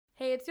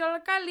Hey, it's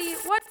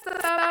Yolokali. What's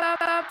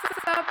up?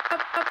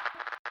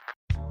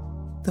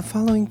 The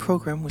following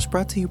program was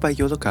brought to you by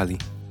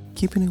Yolokali,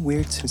 keeping it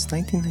weird since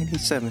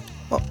 1997.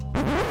 Oh,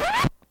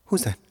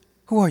 who's that?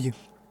 Who are you?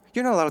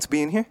 You're not allowed to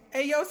be in here.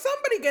 Hey, yo,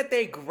 somebody get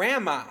their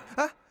grandma.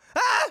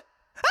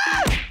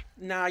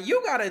 Nah,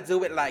 you gotta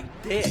do it like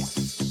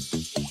this.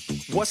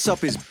 What's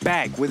Up is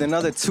back with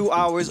another 2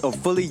 hours of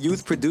fully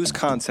youth-produced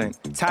content,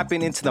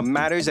 tapping into the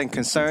matters and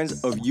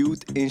concerns of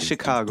youth in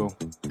Chicago.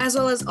 As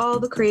well as all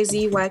the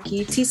crazy,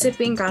 wacky,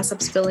 tea-sipping,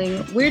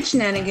 gossip-spilling, weird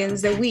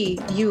shenanigans that we,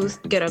 youth,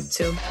 get up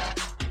to.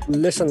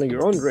 Listen at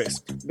your own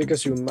risk,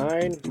 because your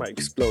mind might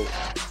explode.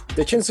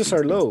 The chances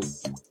are low,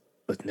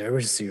 but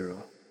never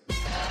zero.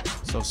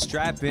 So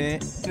strap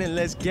in and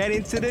let's get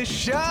into the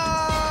show!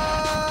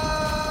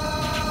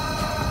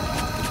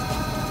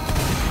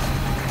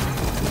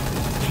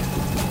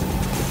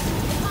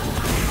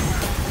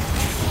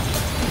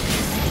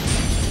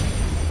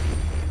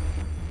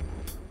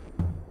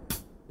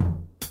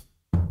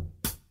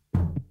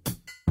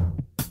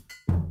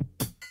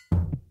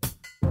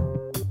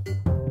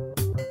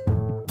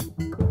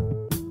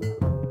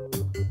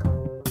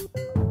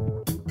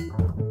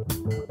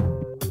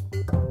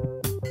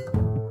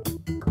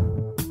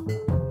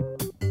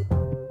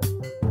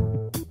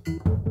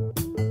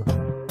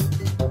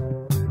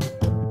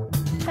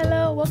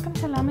 Welcome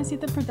to La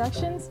Mesita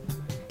Productions.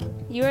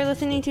 You are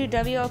listening to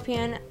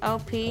WLPN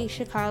LP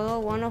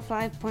Chicago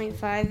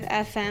 105.5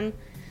 FM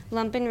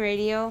Lumpen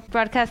Radio,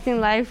 broadcasting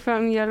live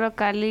from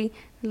Yolokali,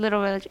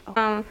 Little Village.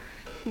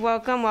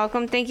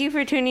 Welcome. Thank you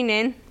for tuning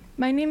in.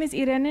 My name is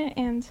Irene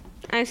and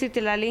I'm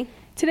Sutilali.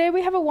 Today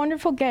we have a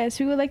wonderful guest.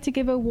 We would like to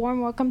give a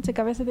warm welcome to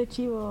Cabeza de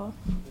Chivo.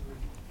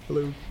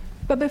 Hello.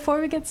 But before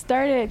we get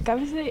started,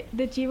 Cabeza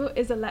de Chivo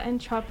is a Latin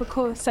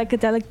tropical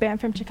psychedelic band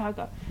from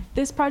Chicago.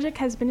 This project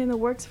has been in the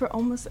works for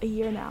almost a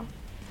year now.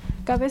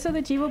 Cabeza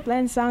de Chivo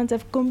blends sounds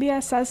of cumbia,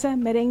 salsa,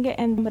 merengue,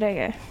 and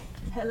reggae.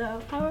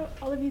 Hello, how are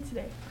all of you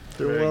today?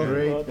 Doing well.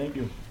 Great. Thank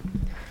you.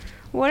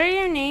 What are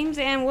your names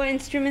and what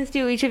instruments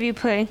do each of you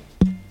play?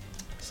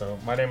 So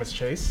my name is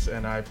Chase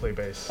and I play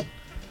bass.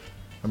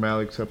 I'm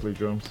Alex, I play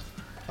drums.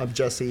 I'm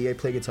Jesse, I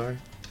play guitar.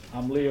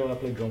 I'm Leo, I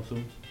play drums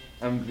too.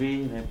 I'm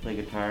V, and I play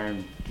guitar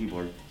and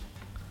keyboard.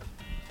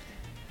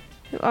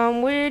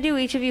 Where do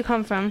each of you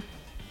come from?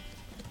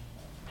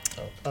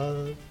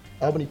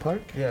 Albany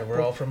Park? Yeah,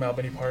 we're all from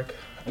Albany Park.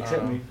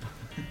 Except me.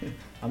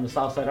 I'm the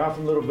South Side. I'm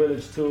from Little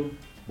Village too,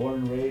 born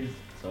and raised,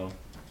 so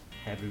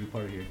happy to be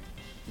part of here.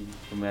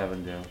 From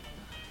Avondale.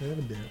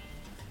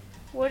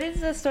 What is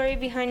the story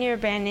behind your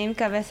band name,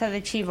 Cabeza de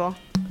Chivo?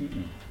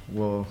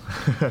 Well,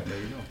 There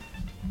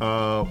you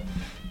go.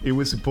 it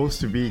was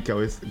supposed to be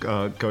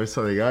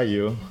Cabeza de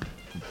Gallo,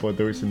 but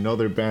there was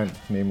another band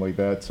named like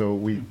that, so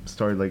we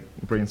started like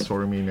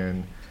brainstorming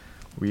and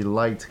we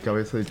liked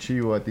Cabeza de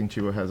Chivo. I think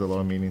Chivo has a lot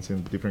of meanings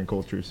in different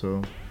cultures,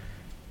 so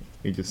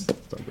it just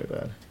stuck with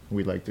that.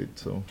 We liked it,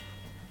 so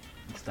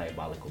It's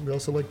diabolical. We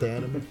also like the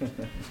anime.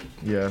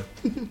 yeah.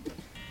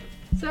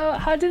 So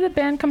how did the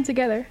band come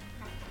together?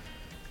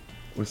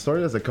 We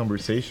started as a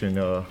conversation.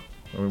 I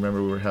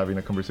remember we were having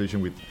a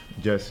conversation with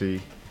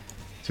Jesse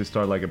to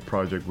start like a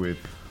project with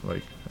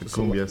like a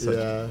cumbia.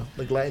 Yeah,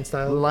 like Latin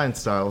style. Latin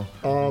style.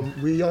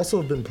 We also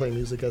have been playing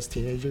music as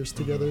teenagers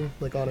together,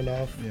 like on and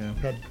off. Yeah.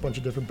 Had a bunch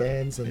of different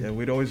bands. And Yeah,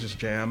 we'd always just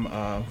jam,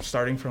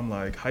 starting from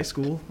like high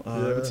school. I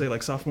Yeah. would say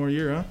like sophomore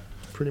year, huh?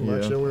 pretty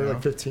much. Yeah. And we were Yeah.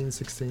 like 15,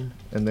 16.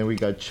 And then we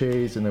got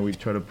Chase, and then we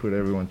try to put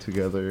everyone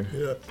together.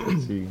 Yeah.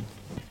 See.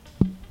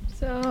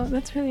 So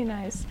that's really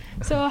nice.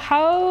 So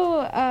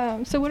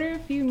so what are a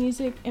few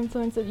music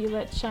influences that you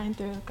let shine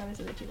through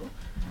Cabeza de Chivo?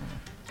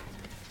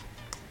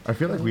 I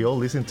feel like we all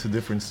listen to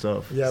different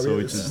stuff. Yeah, so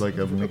we- it's just like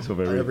a mix of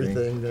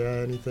everything.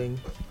 Yeah, anything.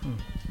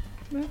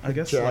 I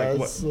guess Jazz, like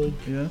what?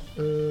 like, Yeah.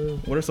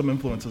 What are some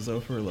influences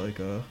though for like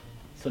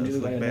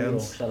Sonido like Gallo,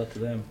 bands? shout out to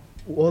them.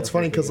 Well, it's That's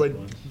funny my because like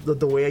favorite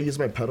the way I use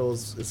my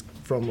pedals is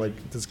from like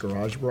this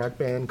garage rock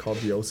band called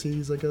the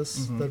OCs, I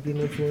guess. Mhm. That'd be an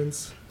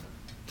influence.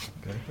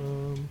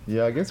 Okay.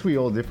 Yeah, I guess we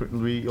all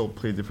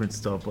play different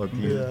stuff. But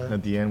Yeah.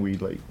 at the end, we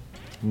like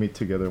meet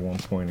together at one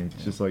point. And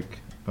it's just like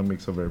a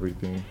mix of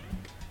everything.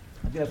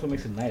 I think that's what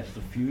makes it nice,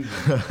 the fusion.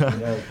 You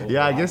know, both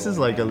Yeah, I rock guess it's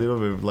going like a on. little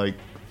bit of like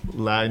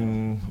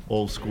Latin,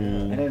 old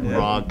school And then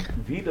rock.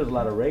 V does a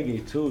lot of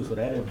reggae too, so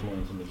that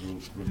influence in the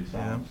group really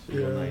sounds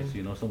real Yeah. nice.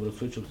 You know, some of the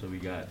switch ups that we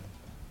got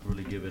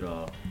really give it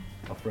a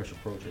fresh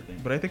approach, I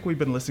think. But I think we've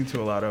been listening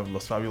to a lot of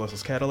Los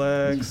Fabulosos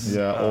Cadillacs.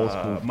 Yeah, old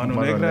school. Mano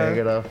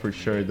Negra. For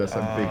sure. That's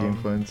a big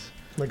influence.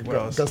 Like What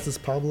else? Augustus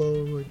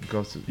Pablo. Like,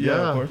 Ghost, Yeah,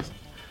 of course.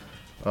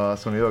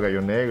 Sonido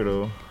Gallo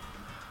Negro.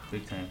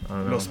 Big time. I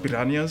don't know. Los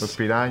Piranhas. Los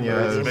Yeah,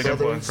 Piranhas, big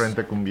influence.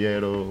 Frente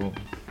Cumbiero,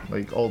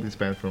 like all these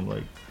bands from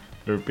like,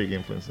 they're a big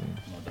influence No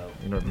doubt.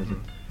 in our music.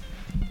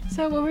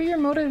 So what were your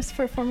motives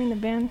for forming the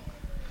band?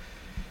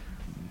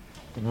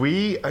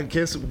 I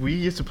guess we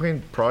used to play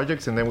in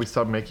projects and then we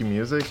stopped making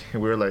music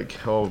and we were like,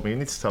 oh, we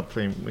need to start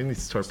playing playing,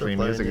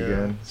 music yeah.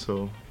 again.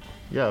 So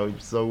yeah,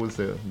 it's always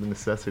the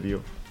necessity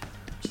of,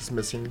 just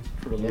missing.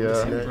 For the love Yeah.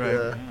 of it. Right.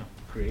 Yeah. Yeah,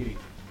 creating.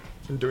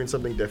 and doing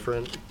something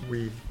different.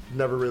 We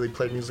never really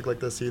played music like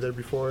this either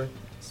before.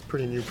 It's a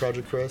pretty new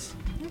project for us.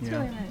 That's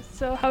really nice.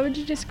 So how would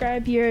you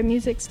describe your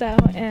music style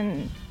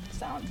and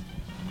sound?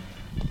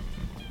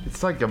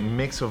 It's like a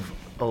mix of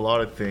a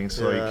lot of things.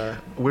 Yeah. Like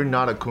we're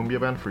not a cumbia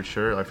band for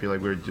sure. I feel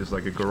like we're just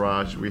like a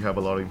garage. We have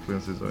a lot of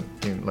influences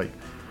in like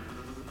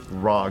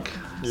rock.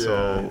 Yeah.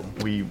 So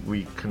we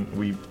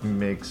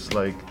mix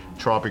like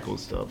tropical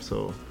stuff.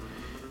 So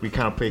we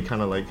kind of play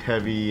kind of like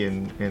heavy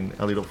and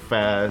a little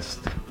fast.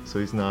 So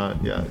it's not,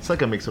 it's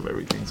like a mix of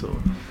everything. So,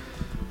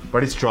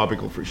 but it's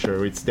tropical for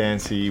sure. It's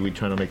dancey. We're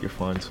trying to make it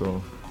fun.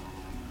 So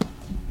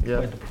yeah.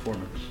 Quite the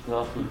performance. We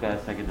also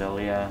got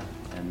psychedelia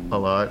and A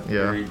lot,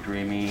 yeah. very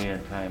dreamy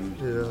at times.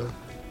 Yeah.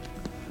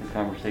 The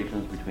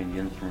conversations between the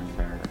instruments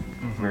are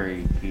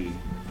very key.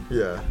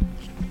 Yeah.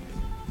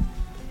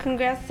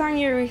 Congrats on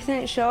your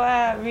recent show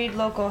at Reed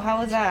Local. How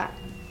was that?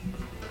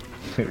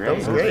 That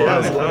was It great. Yeah, it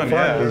was a lot of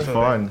fun. It was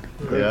fun.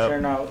 Great Yeah.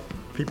 turnout.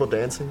 People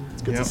dancing.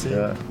 It's good to see.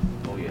 Yeah.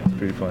 Oh yeah.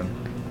 Pretty fun.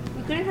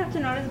 You couldn't have to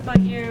notice but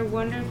your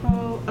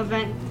wonderful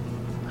event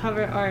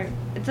cover art.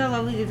 It's a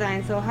lovely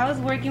design. So how is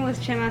working with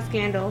Chema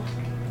Scandal?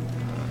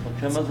 Well,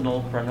 Chema's an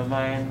old friend of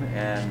mine,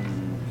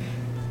 and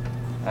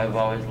I've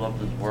always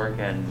loved his work,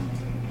 and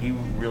he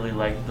really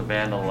liked the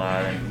band a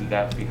lot, and he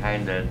got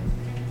behind it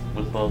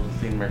with both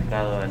Sin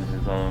Mercado and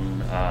his own,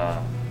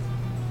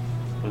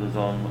 with his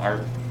own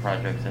art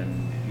projects,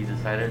 and he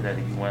decided that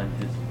he wanted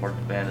to support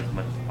the band as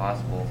much as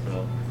possible,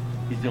 so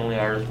he's the only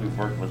artist we've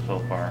worked with so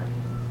far,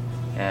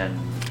 and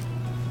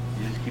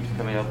he just keeps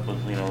coming up with,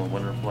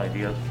 wonderful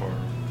ideas for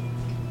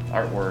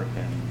artwork,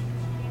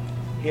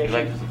 and He we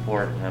like actually, to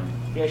support him.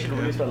 he actually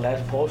released our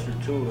last poster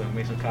too and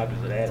made some copies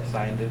of that,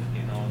 signed it,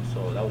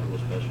 so that was real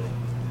special.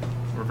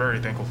 We're very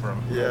thankful for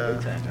him. Yeah.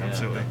 Big time,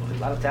 Absolutely. There's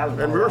a lot of talent.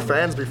 And all we were around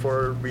fans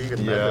before we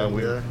even met Yeah, him.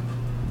 we- Yeah.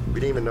 We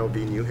didn't even know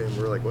B knew him.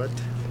 We were like, what?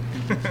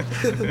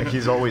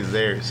 He's always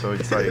there, so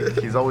it's like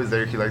he's always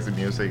there. He likes the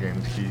music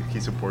and he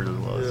supports us a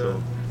lot.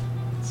 So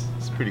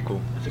it's pretty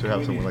cool It's a to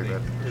have someone like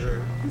community that. Yeah.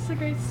 That's a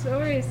great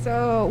story.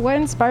 So what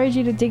inspired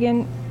you to dig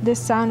in this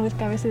sound with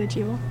Cabeza de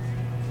Chivo?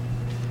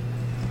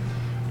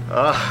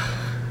 I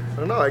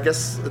don't know. I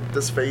guess at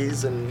this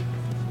phase in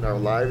our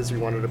lives, we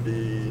wanted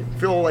to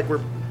feel like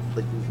we're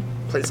like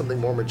play something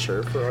more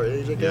mature for our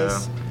age, I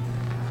guess.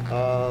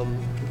 And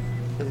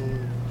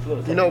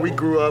we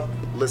grew up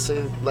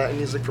listening Latin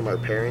music from our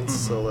parents,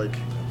 so like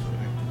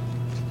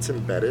it's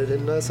embedded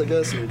in us, I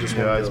guess. And we just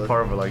Yeah, wanted it's to,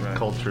 part of like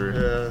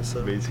culture, Yeah,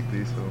 so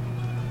basically. So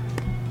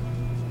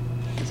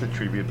it's a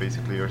tribute,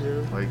 basically, or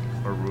like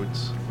our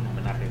roots.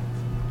 Homenaje.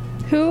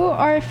 Who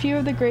are a few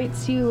of the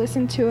greats you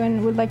listen to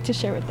and would like to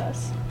share with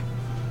us?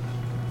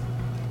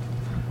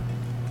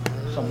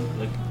 Some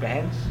like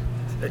bands.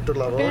 Hector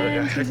Lavoe.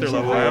 Bands, Hector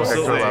musicians. Lavoe,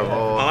 absolutely. Hector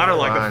Lavoe, A lot of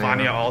like the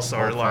Fania, Fania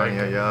All-Star like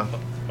Fania, yeah.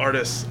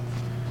 artists.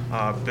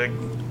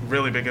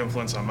 Really big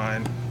influence on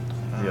mine.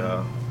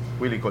 Yeah,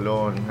 Willie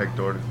Colon,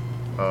 Hector,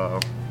 a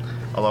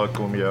lot of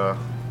cumbia.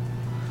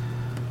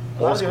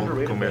 A lot Old of the school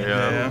underrated cumbia,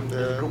 bands. yeah.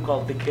 There's a group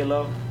called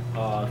Tequila,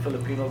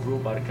 Filipino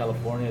group out of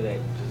California that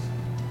just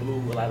blew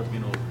a lot of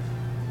new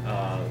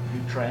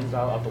trends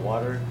out the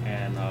water,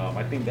 and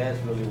I think that's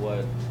really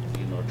what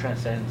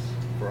transcends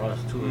for us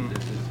too.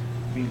 Is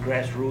being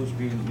grassroots,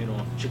 being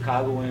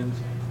Chicagoans,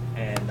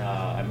 and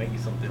making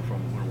something from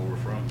where we're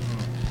from.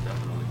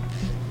 Definitely.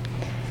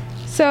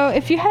 So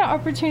if you had an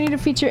opportunity to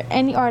feature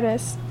any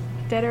artist,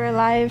 dead or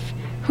alive,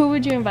 who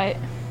would you invite?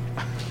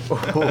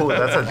 Oh,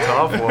 that's a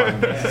tough one.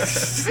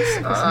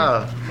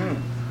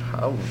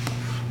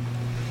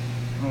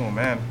 Oh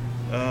man.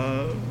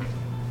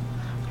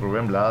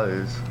 Ruben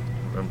Blades.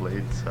 I don't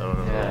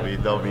know. Yeah.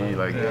 That'll be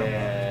like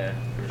Yeah,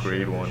 a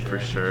great one for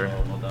sure.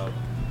 No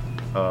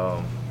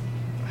doubt.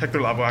 Hector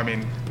Lavoe, I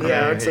mean,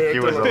 Yeah, I'd say he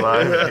Hector was Lavoe.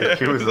 alive.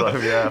 He was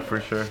alive, yeah, for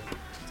sure.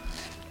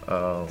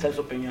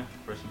 Celso Peña,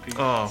 rest in peace.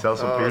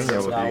 Celso Oh, Peña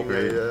Celso would Peña, be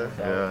great. yeah.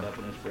 Yeah.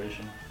 Definitely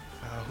inspiration.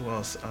 who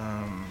else?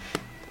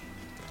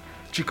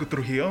 Chico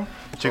Trujillo.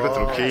 Chico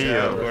Oh, Trujillo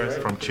yeah, of course.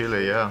 from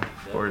Chile, yeah,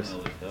 of course.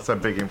 Definitely. It's a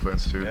big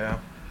influence too. Yeah.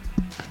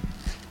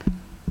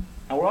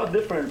 And we're all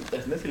different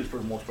ethnicities for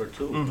the most part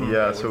too.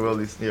 Yeah, so we'll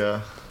listen,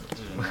 yeah.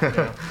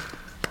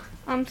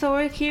 So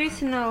we're curious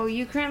to know,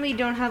 you currently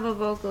don't have a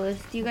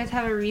vocalist. Do you guys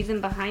have a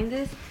reason behind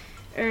this?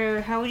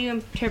 Or how would you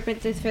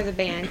interpret this for the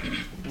band?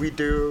 We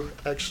do,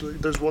 actually.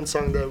 There's one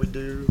song that we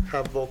do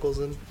have vocals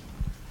in.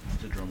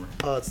 It's a drummer.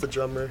 It's the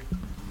drummer.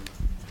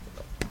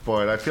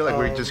 But I feel like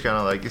we're just kind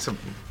of like, it's a,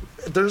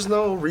 There's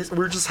no reason.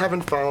 We just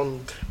haven't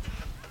found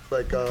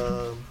like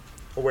a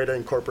way to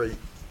incorporate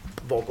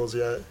vocals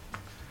yet.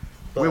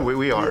 we are. We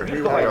We Ideas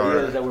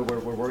are. that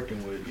we're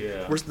working with,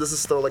 yeah. This is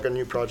still like a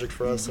new project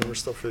for us, and we're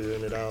still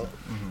figuring it out.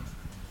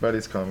 But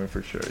it's coming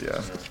for sure, yeah.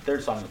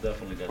 Third song is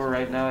definitely got For some-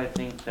 right now, I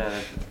think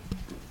that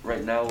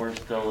right now we're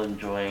still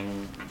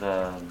enjoying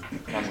the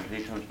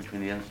conversations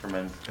between the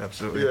instruments.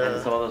 Absolutely. Yeah.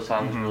 And some of the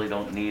songs really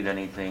don't need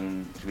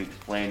anything to be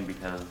explained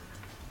because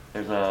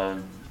there's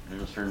a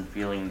certain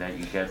feeling that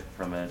you get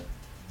from it.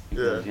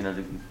 Because, Yeah.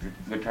 the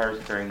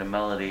guitar's carrying the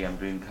melody, I'm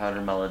doing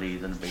counter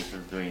melodies, and the bass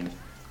is doing,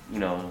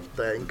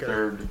 The anchor.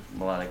 third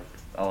melodic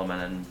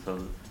element, and so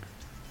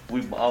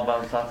we all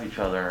bounce off each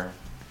other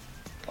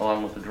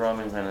along with the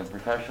drumming and the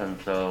percussion.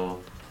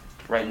 So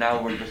right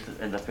now we're just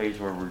in the phase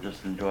where we're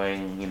just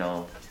enjoying,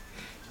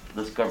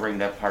 discovering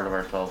that part of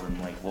ourselves and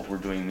like what we're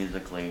doing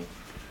musically.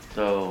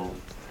 So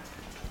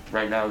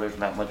right now there's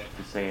not much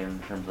to say in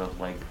terms of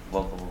like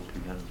vocals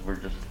because we're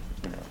just,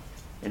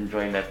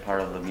 enjoying that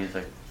part of the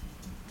music.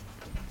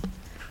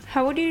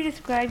 How would you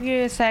describe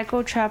your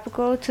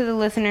psychotropical to the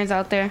listeners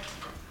out there?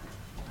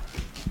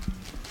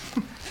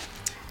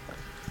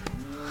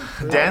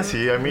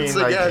 Dancey. I mean,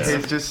 It's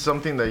it's just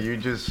something that you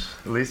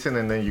just listen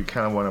and then you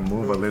kind of want to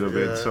move a little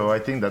bit. So I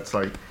think that's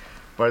like,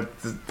 but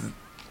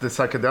the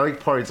psychedelic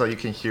parts that you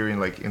can hear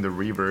in like in the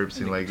reverbs,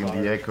 in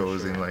the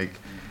echoes, in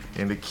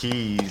in the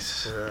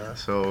keys. Yeah.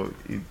 So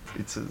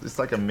it's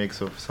like a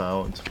mix of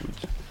sounds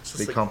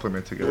which they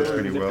complement together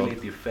pretty well.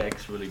 The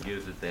effects really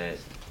gives it that,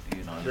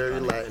 very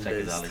Latin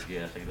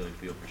psychedelic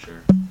feel for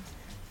sure.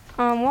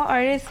 What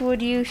artist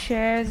would you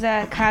share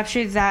that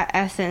captures that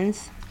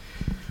essence?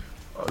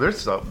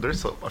 There's a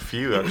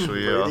few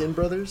actually. Meridian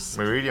Brothers.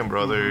 Meridian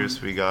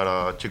Brothers. We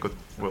got Chico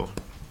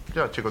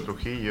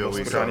Trujillo.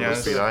 We got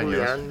Los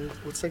Pirañas.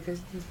 What's that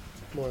guy's name?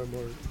 More.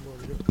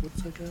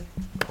 What's that guy?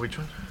 Which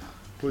one?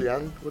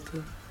 Julian. I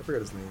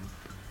forgot his name.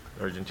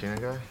 Argentinian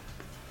guy.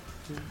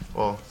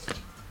 Well,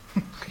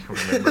 I can't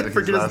remember I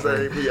forget his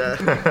name. Yeah.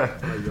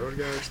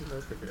 Mayorga or something.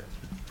 I forget.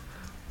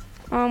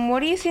 What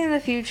do you see in the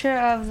future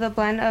of the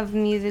blend of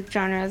music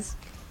genres?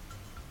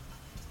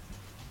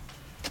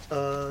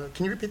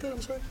 Can you repeat that?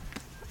 I'm sorry.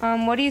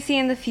 What do you see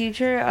in the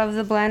future of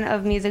the blend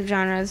of music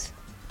genres?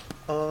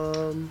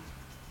 I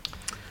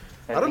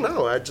don't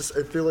know. I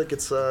feel like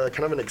it's kind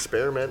of an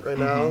experiment right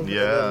now.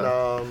 Yeah. And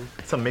then,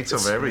 it's a mix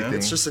of everything.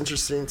 It's just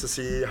interesting to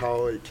see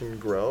how it can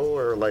grow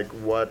or like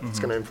what's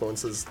going to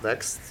influence us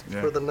next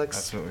for the next.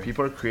 Absolutely.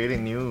 People are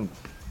creating new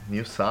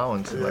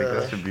sounds. Like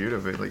that's the beauty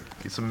of it. Like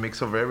it's a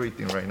mix of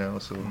everything right now.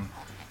 So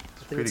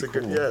it's pretty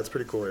cool. It's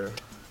pretty cool. Yeah.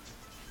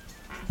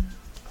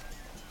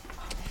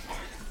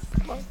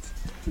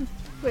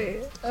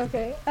 Wait,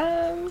 okay.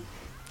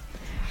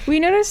 We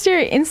noticed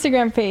your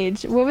Instagram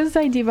page. What was the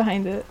idea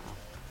behind it?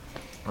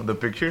 On the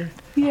picture?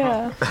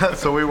 Yeah.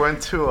 So we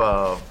went to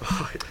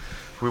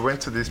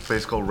this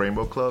place called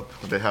Rainbow Club.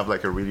 They have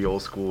like a really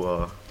old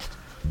school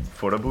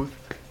photo booth,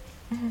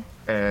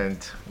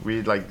 and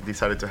we like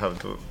decided to have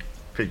the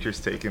pictures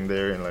taken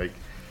there and like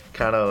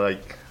kind of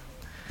like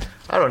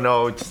I don't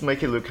know, just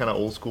make it look kind of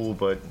old school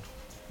but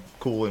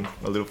cool and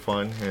a little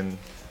fun and.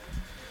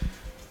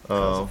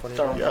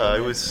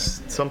 It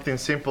was something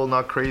simple,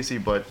 not crazy,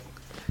 but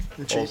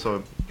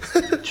also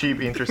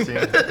cheap, interesting.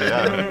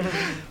 Yeah.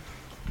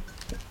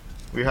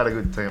 We had a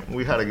good time.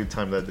 We had a good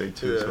time that day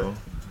too. Yeah. So.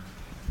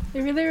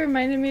 It really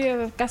reminded me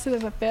of Casa de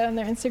Papel on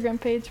their Instagram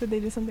page where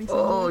they do something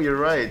similar. Oh, you're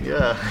right.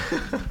 Yeah.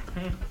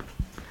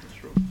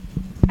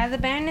 As a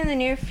band in the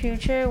near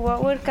future,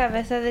 what would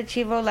Cabeza de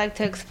Chivo like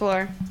to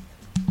explore?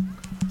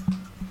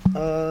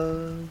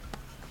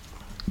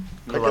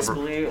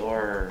 Musically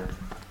or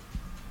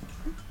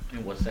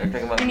in what sense? Are you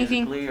talking about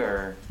anything musically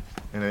or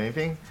in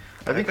anything?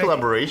 I think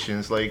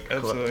collaborations, like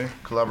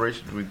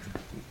collaboration with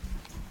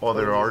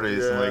other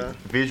artists, and like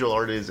visual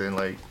artists, and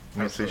like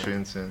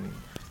musicians and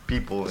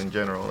people in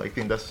general. I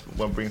think that's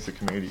what brings the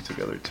community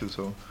together too.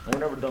 So we're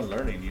never done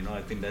learning.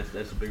 I think that's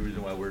a big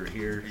reason why we're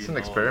here. It's an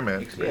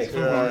experiment.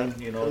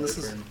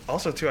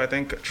 Also too, I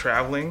think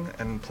traveling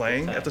and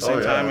playing at the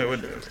same time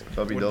would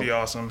be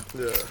awesome.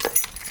 Yeah.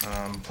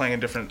 Playing in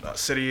different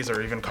cities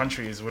or even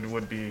countries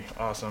would be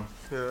awesome.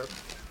 Yeah.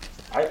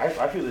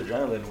 I feel the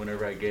adrenaline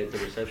whenever I get the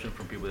reception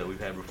from people that we've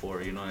had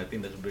before, and I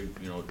think that's a big,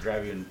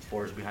 driving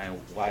force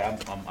behind why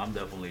I'm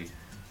definitely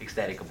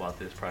ecstatic about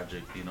this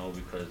project,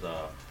 because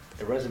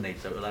it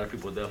resonates. A lot of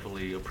people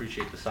definitely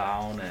appreciate the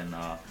sound, and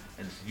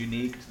it's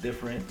unique, it's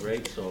different,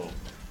 right? So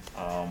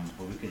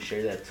when we can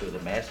share that to the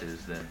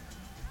masses, then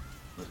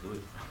let's do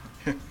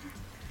it.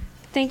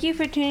 Thank you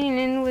for tuning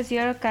in with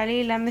Yolo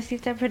Cali La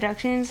Mesita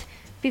Productions.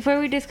 Before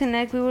we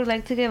disconnect, we would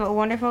like to give a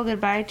wonderful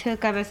goodbye to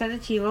Cabeza de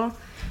Chivo.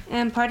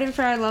 And pardon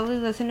for our lovely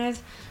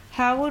listeners,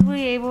 how are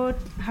we able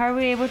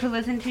to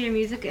listen to your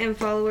music and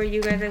follow where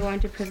you guys are going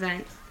to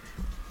present?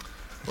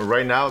 Well,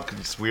 right now,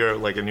 because we are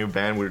like a new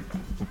band, we're in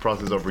the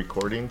process of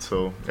recording,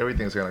 so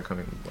everything's gonna come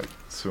in like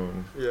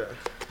soon. Yeah.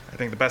 I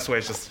think the best way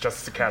is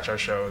just to catch our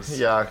shows.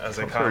 Yeah, as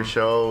they come to come. our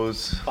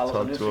shows, Follow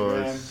talk on to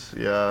Instagram, us.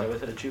 Yeah.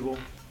 Cabeza de Chivo.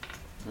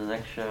 the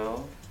next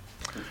show?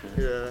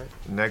 Yeah.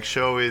 Next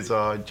show is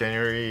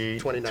January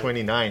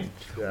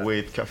 29th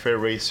with Cafe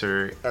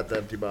Racer at the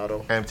Empty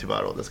Bottle. Empty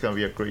Bottle. That's gonna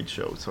be a great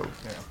show. So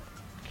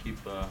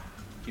keep that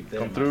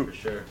come in through mind for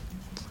sure.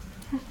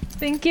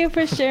 Thank you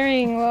for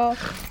sharing. Well,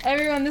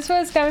 everyone, this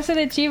was Cabeza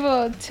de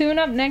Chivo. Tune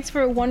up next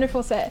for a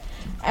wonderful set.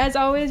 As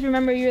always,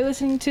 remember you're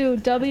listening to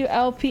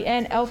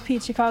WLPN LP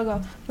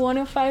Chicago,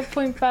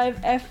 105.5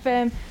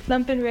 FM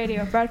Lumpen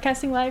Radio,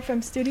 broadcasting live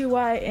from Studio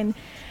Y in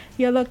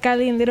Yolo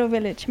Cali in Little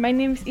Village. My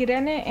name is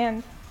Irene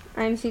and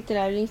I'm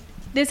Citrali.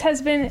 This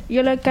has been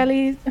Yolo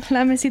Cali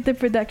La Mesita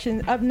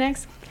Productions. Up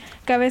next,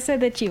 Cabeza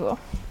de Chivo.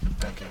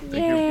 Thank you.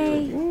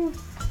 Yay!